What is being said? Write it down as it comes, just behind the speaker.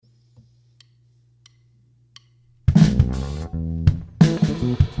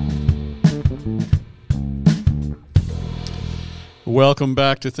Welcome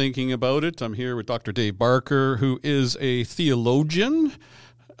back to Thinking About It. I'm here with Dr. Dave Barker, who is a theologian,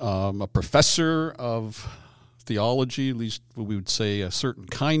 a professor of theology, at least we would say a certain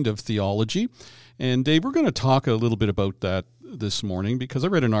kind of theology. And Dave, we're going to talk a little bit about that this morning because I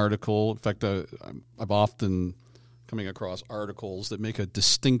read an article. In fact, I've often coming across articles that make a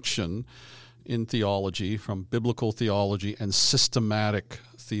distinction in theology from biblical theology and systematic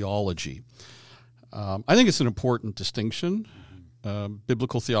theology. I think it's an important distinction.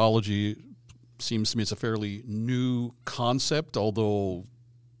 Biblical theology seems to me it's a fairly new concept, although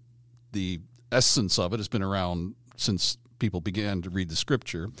the essence of it has been around since people began to read the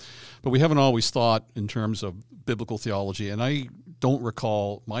scripture. But we haven't always thought in terms of biblical theology, and I don't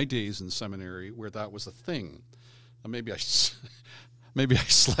recall my days in seminary where that was a thing. Maybe I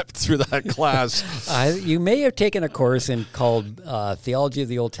slept through that class. You may have taken a course called Theology of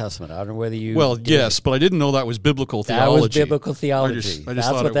the Old Testament. I don't know whether you... Well, yes, but I didn't know that was biblical theology. That was biblical theology.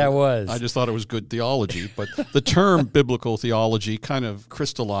 That's what that was. I just thought it was good theology. But the term biblical theology kind of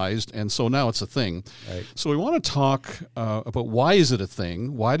crystallized, and so now it's a thing. Right. So we want to talk about why is it a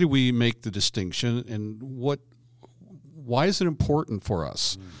thing? Why do we make the distinction? And why is it important for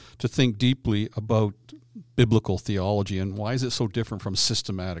us to think deeply about biblical theology, and why is it so different from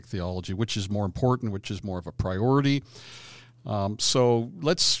systematic theology? Which is more important? Which is more of a priority? So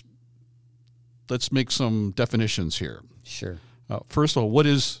let's make some definitions here. Sure. First of all, what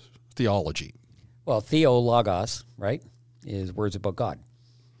is theology? Well, theologos, right, is words about God.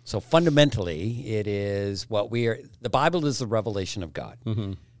 So fundamentally, it is what we are. The Bible is the revelation of God.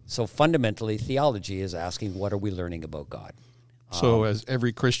 Mm-hmm. So fundamentally, theology is asking, what are we learning about God? So is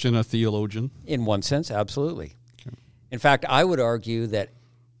every Christian a theologian? In one sense, absolutely. Okay. In fact, I would argue that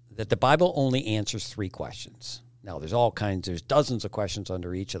the Bible only answers three questions. Now, there's dozens of questions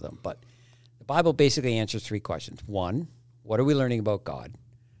under each of them, but the Bible basically answers three questions. One, what are we learning about God?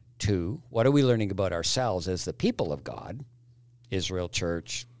 Two, what are we learning about ourselves as the people of God? Israel,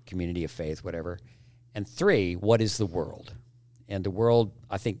 church, community of faith, whatever. And three, what is the world? And the world,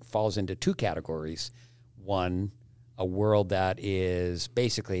 I think, falls into two categories. One, a world that is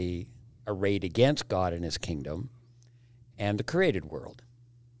basically arrayed against God and his kingdom, and the created world.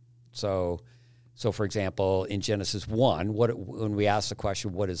 So for example, in Genesis 1, when we ask the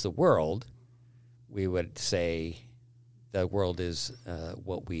question, what is the world? We would say the world is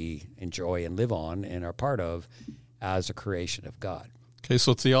what we enjoy and live on and are part of as a creation of God. Okay,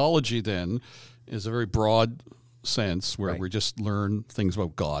 so theology then is a very broad sense where we just learn things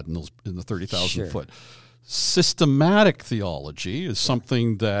about God in the 30,000 foot. Systematic theology is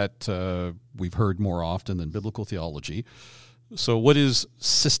something that we've heard more often than biblical theology. So what is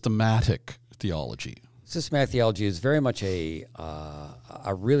systematic theology? Systematic theology is very much a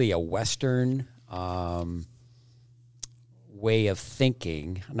really a Western way of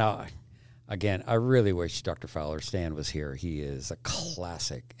thinking. Now, again, I really wish Dr. Fowler Stan was here. He is a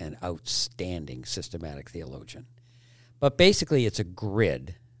classic and outstanding systematic theologian. But basically, it's a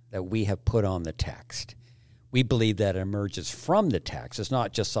grid that we have put on the text. We believe that it emerges from the text. It's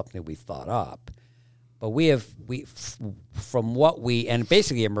not just something we thought up, but and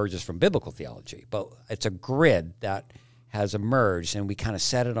basically emerges from biblical theology. But it's a grid that has emerged, and we kind of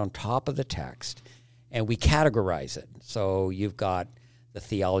set it on top of the text, and we categorize it. So you've got the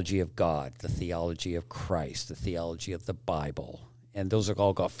theology of God, the theology of Christ, the theology of the Bible, and those have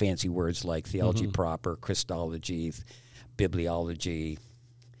all got fancy words like theology proper, Christology, bibliology.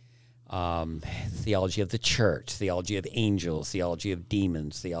 Theology of the church, theology of angels, theology of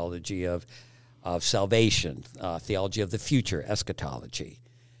demons, theology of salvation, theology of the future, eschatology.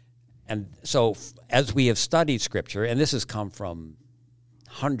 And so as we have studied Scripture, and this has come from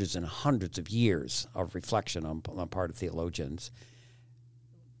hundreds and hundreds of years of reflection on part of theologians,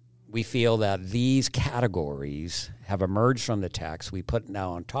 we feel that these categories have emerged from the text. We put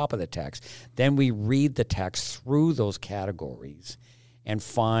now on top of the text. Then we read the text through those categories and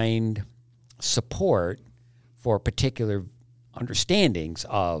find support for particular understandings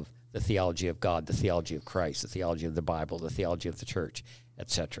of the theology of God, the theology of Christ, the theology of the Bible, the theology of the church,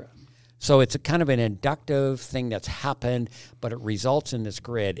 etc. So it's a kind of an inductive thing that's happened, but it results in this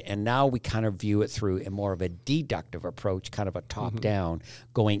grid, and now we kind of view it through a more of a deductive approach, kind of a top-down,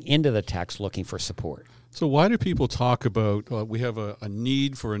 going into the text looking for support. So why do people talk about we have a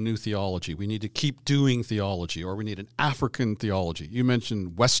need for a new theology? We need to keep doing theology, or we need an African theology. You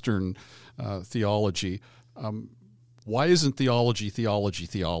mentioned Western theology. Why isn't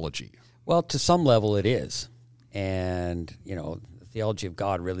theology? Well, to some level it is. And, the theology of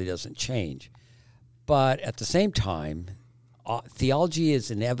God really doesn't change. But at the same time, theology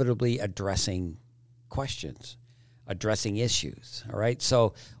is inevitably addressing questions, addressing issues. All right.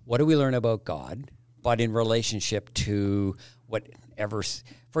 So what do we learn about God, but in relationship to whatever?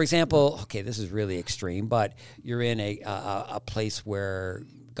 For example, okay, this is really extreme, but you're in a place where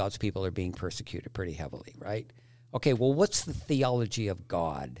God's people are being persecuted pretty heavily, right? Okay, well, what's the theology of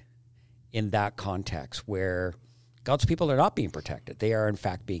God in that context where God's people are not being protected? They are, in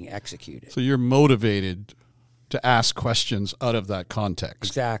fact, being executed. So you're motivated to ask questions out of that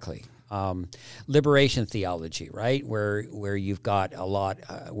context. Exactly. Liberation theology, right? Where you've got a lot,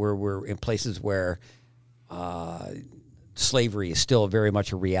 where we're in places where slavery is still very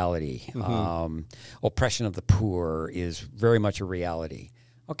much a reality. Oppression of the poor is very much a reality.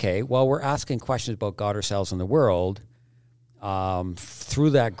 Okay, well, we're asking questions about God, ourselves, and the world through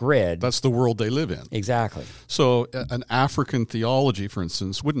that grid. That's the world they live in. Exactly. So an African theology, for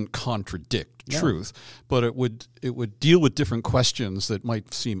instance, wouldn't contradict truth, but it would deal with different questions that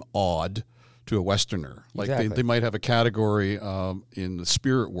might seem odd to a Westerner. Like Exactly. they might have a category in the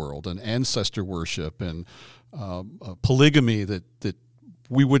spirit world and ancestor worship and polygamy that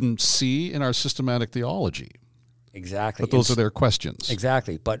we wouldn't see in our systematic theology. Exactly. But those are their questions.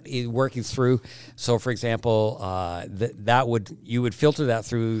 Exactly. But working through, so for example, you would filter that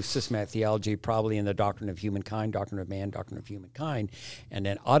through systematic theology, probably in the doctrine of humankind, doctrine of man, doctrine of humankind, and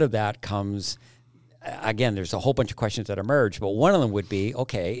then out of that comes, again, there's a whole bunch of questions that emerge, but one of them would be,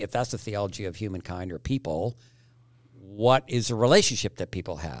 okay, if that's the theology of humankind or people, what is the relationship that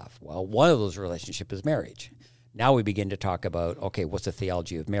people have? Well, one of those relationships is marriage. Now we begin to talk about, okay, what's the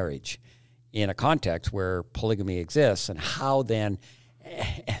theology of marriage in a context where polygamy exists, and how then,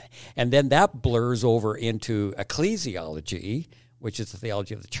 and then that blurs over into ecclesiology, which is the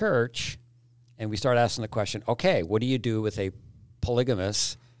theology of the church, and we start asking the question, okay, what do you do with a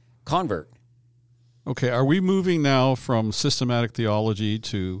polygamous convert? Okay, are we moving now from systematic theology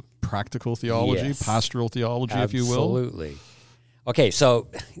to practical theology, Yes. pastoral theology, if you will? Absolutely. Okay, so,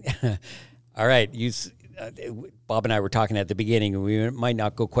 all right, Bob and I were talking at the beginning, and we might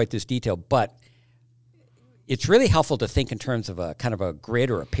not go quite this detailed, but it's really helpful to think in terms of a kind of a grid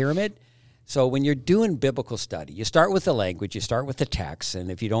or a pyramid. So when you're doing biblical study, you start with the language, you start with the text,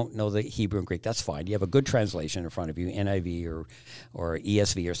 and if you don't know the Hebrew and Greek, that's fine. You have a good translation in front of you, NIV or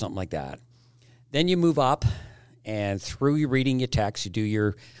ESV or something like that. Then you move up, and through your reading your text, you do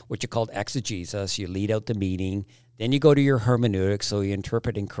your what you call exegesis. You lead out the meaning. Then you go to your hermeneutics, so you're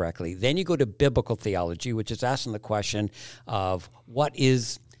interpreting correctly. Then you go to biblical theology, which is asking the question of what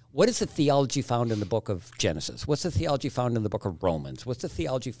is the theology found in the book of Genesis? What's the theology found in the book of Romans? What's the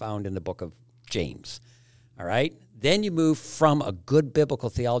theology found in the book of James? All right? Then you move from a good biblical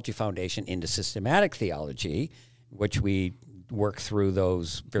theology foundation into systematic theology, which we work through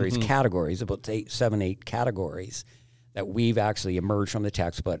those various categories, about 8 categories that we've actually emerged from the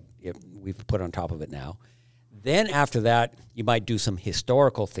text, but we've put on top of it now. Then after that, you might do some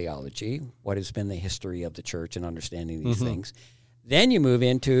historical theology, what has been the history of the church and understanding these things. Then you move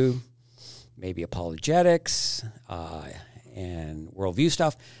into maybe apologetics and worldview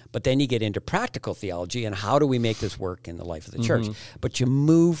stuff, but then you get into practical theology and how do we make this work in the life of the church. But you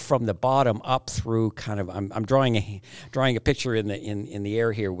move from the bottom up through kind of, I'm drawing a picture in the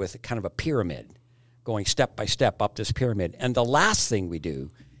air here with kind of a pyramid, going step by step up this pyramid. And the last thing we do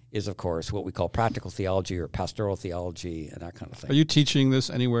is, of course, what we call practical theology or pastoral theology and that kind of thing. Are you teaching this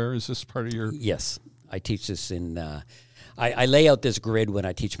anywhere? Is this part of your... Yes. I teach this in... I lay out this grid when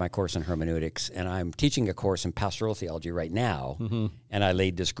I teach my course in hermeneutics, and I'm teaching a course in pastoral theology right now, and I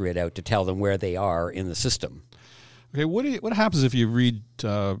laid this grid out to tell them where they are in the system. Okay, what happens if you read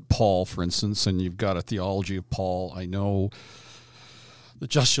Paul, for instance, and you've got a theology of Paul? I know the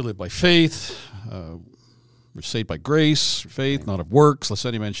just shall live by faith... we're saved by grace, faith, not of works, lest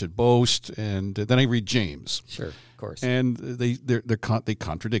any man should boast. And then I read James. Sure, of course. And they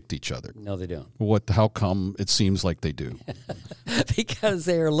contradict each other. No, they don't. How come it seems like they do? Because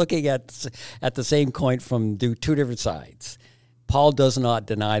they are looking at the same coin from two different sides. Paul does not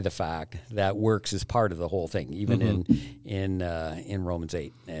deny the fact that works is part of the whole thing, even in Romans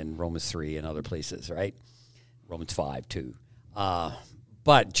 8 and Romans 3 and other places, right? Romans 5 too.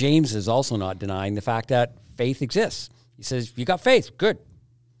 But James is also not denying the fact that faith exists. He says, you got faith. Good.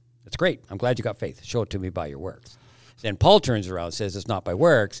 That's great. I'm glad you got faith. Show it to me by your works. Then Paul turns around and says it's not by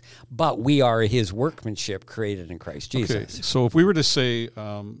works, but we are his workmanship created in Christ Jesus. Okay, so if we were to say,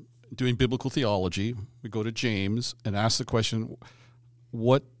 doing biblical theology, we go to James and ask the question,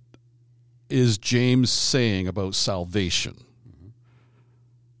 what is James saying about salvation?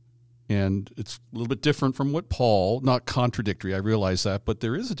 And it's a little bit different from what Paul, not contradictory, I realize that, but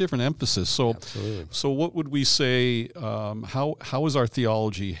there is a different emphasis. So, Absolutely. So what would we say, how is our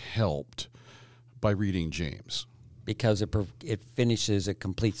theology helped by reading James? Because it finishes, it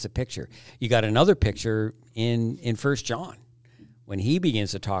completes the picture. You got another picture in 1 John when he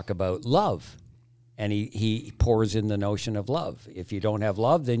begins to talk about love. And he pours in the notion of love. If you don't have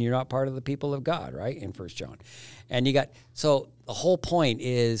love, then you're not part of the people of God, right? In 1 John. And so the whole point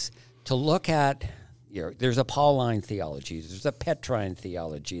is to look at, there's a Pauline theology, there's a Petrine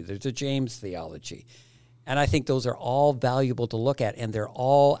theology, there's a James theology. And I think those are all valuable to look at, and they're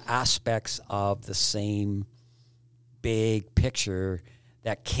all aspects of the same big picture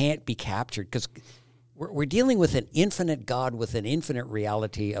that can't be captured, because we're dealing with an infinite God with an infinite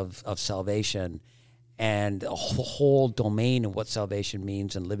reality of salvation and a whole domain of what salvation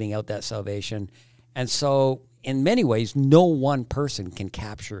means and living out that salvation. And so in many ways, no one person can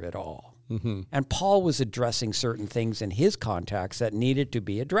capture it all. Mm-hmm. And Paul was addressing certain things in his context that needed to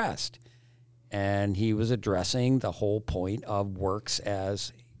be addressed. And he was addressing the whole point of works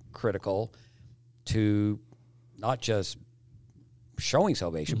as critical to not just showing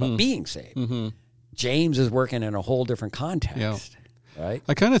salvation, but being saved. Mm-hmm. James is working in a whole different context. Yeah. Right?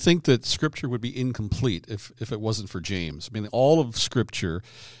 I kind of think that Scripture would be incomplete if it wasn't for James. I mean, all of Scripture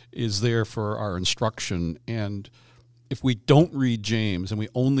is there for our instruction, and if we don't read James and we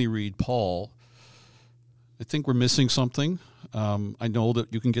only read Paul, I think we're missing something. I know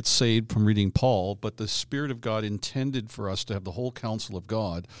that you can get saved from reading Paul, but the Spirit of God intended for us to have the whole counsel of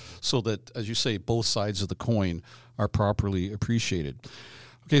God so that, as you say, both sides of the coin are properly appreciated.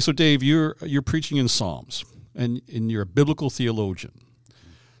 Okay, so Dave, you're preaching in Psalms, and you're a biblical theologian.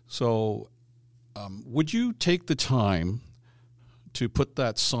 So would you take the time to put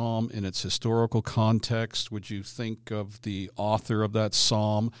that psalm in its historical context? Would you think of the author of that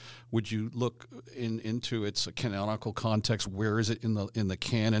psalm? Would you look into its canonical context? Where is it in the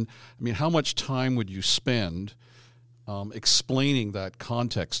canon? I mean, how much time would you spend explaining that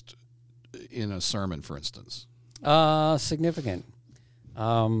context in a sermon, for instance? Significant.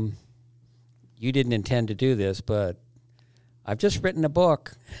 You didn't intend to do this, but I've just written a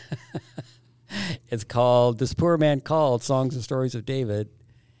book. It's called This Poor Man Called, Songs and Stories of David.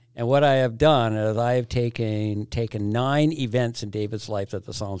 And what I have done is I have taken 9 events in David's life that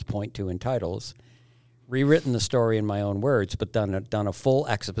the Psalms point to in titles, rewritten the story in my own words, but done a full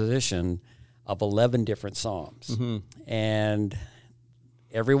exposition of 11 different Psalms. Mm-hmm. And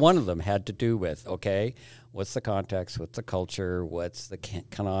every one of them had to do with, okay, what's the context, what's the culture, what's the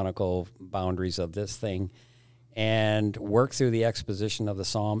canonical boundaries of this thing, and work through the exposition of the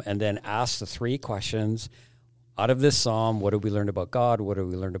psalm, and then ask the 3 questions. Out of this psalm, what have we learned about God, what have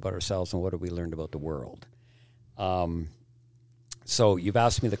we learned about ourselves, and what have we learned about the world? So you've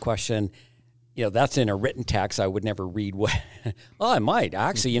asked me the question, that's in a written text. I would never read what. Well, I might.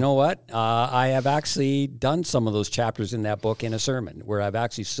 Actually, you know what? I have actually done some of those chapters in that book in a sermon where I've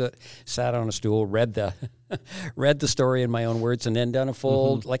actually sat on a stool, read the story in my own words, and then done a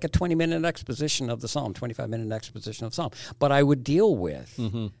full, like a 20-minute exposition of the psalm, 25-minute exposition of the psalm. But I would deal with,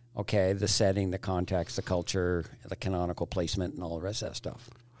 the setting, the context, the culture, the canonical placement, and all the rest of that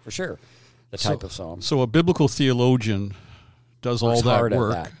stuff. For sure. The type of psalm. So a biblical theologian does all that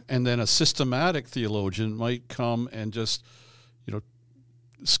work, that. And then a systematic theologian might come and just,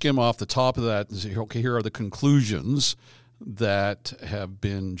 skim off the top of that and say, okay, here are the conclusions that have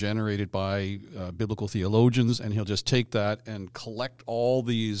been generated by biblical theologians, and he'll just take that and collect all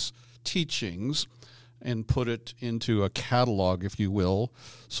these teachings and put it into a catalog, if you will,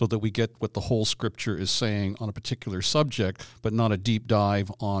 so that we get what the whole Scripture is saying on a particular subject, but not a deep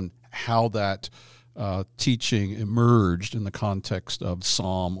dive on how that teaching emerged in the context of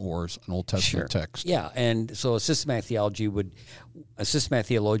Psalm or an Old Testament text. Yeah, and so a systematic theologian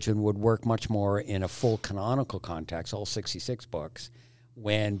would work much more in a full canonical context, all 66 books,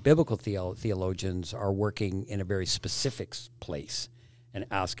 when biblical theologians are working in a very specific place and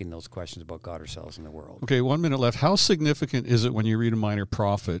asking those questions about God, ourselves, and the world. Okay, 1 minute left. How significant is it when you read a minor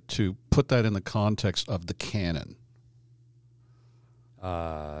prophet to put that in the context of the canon?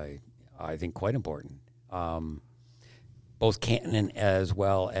 I think quite important. Both canon as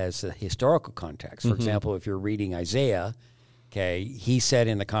well as the historical context. For example, if you're reading Isaiah, he said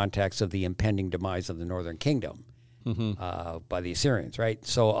in the context of the impending demise of the northern kingdom by the Assyrians, right?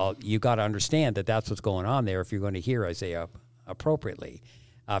 So you got to understand that that's what's going on there if you're going to hear Isaiah appropriately.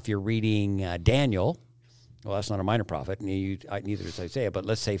 If you're reading Daniel, well, that's not a minor prophet, neither is Isaiah, but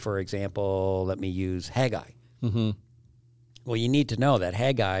let's say, for example, let me use Haggai. Mm-hmm. Well, you need to know that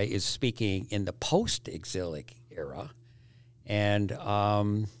Haggai is speaking in the post-exilic era, and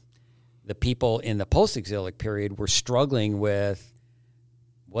the people in the post-exilic period were struggling with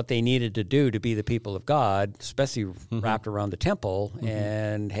what they needed to do to be the people of God, especially wrapped around the temple,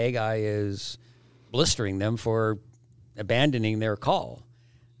 and Haggai is blistering them for abandoning their call.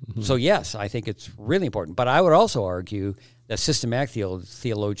 So yes, I think it's really important. But I would also argue that systematic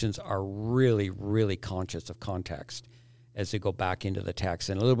theologians are really, really conscious of context as they go back into the text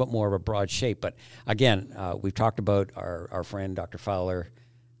in a little bit more of a broad shape. But again, we've talked about our friend Dr. Fowler.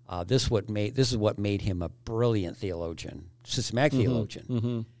 This is what made him a brilliant theologian, systematic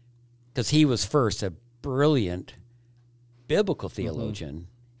theologian, because he was first a brilliant biblical theologian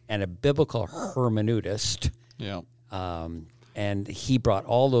and a biblical hermeneutist. Yeah. And he brought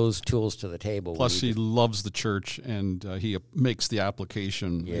all those tools to the table. Plus, he loves the church, and he makes the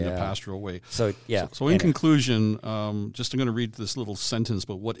application in a pastoral way. So in conclusion, just I'm going to read this little sentence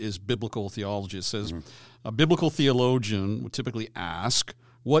about what is biblical theology. It says, a biblical theologian would typically ask,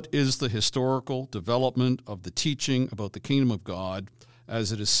 what is the historical development of the teaching about the kingdom of God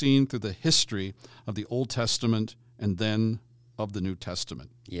as it is seen through the history of the Old Testament and then of the New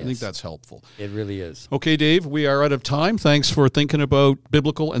Testament? Yes. I think that's helpful. It really is. Okay, Dave, we are out of time. Thanks for thinking about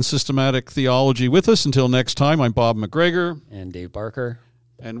biblical and systematic theology with us. Until next time, I'm Bob McGregor. And Dave Barker.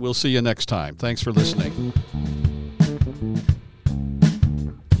 And we'll see you next time. Thanks for listening.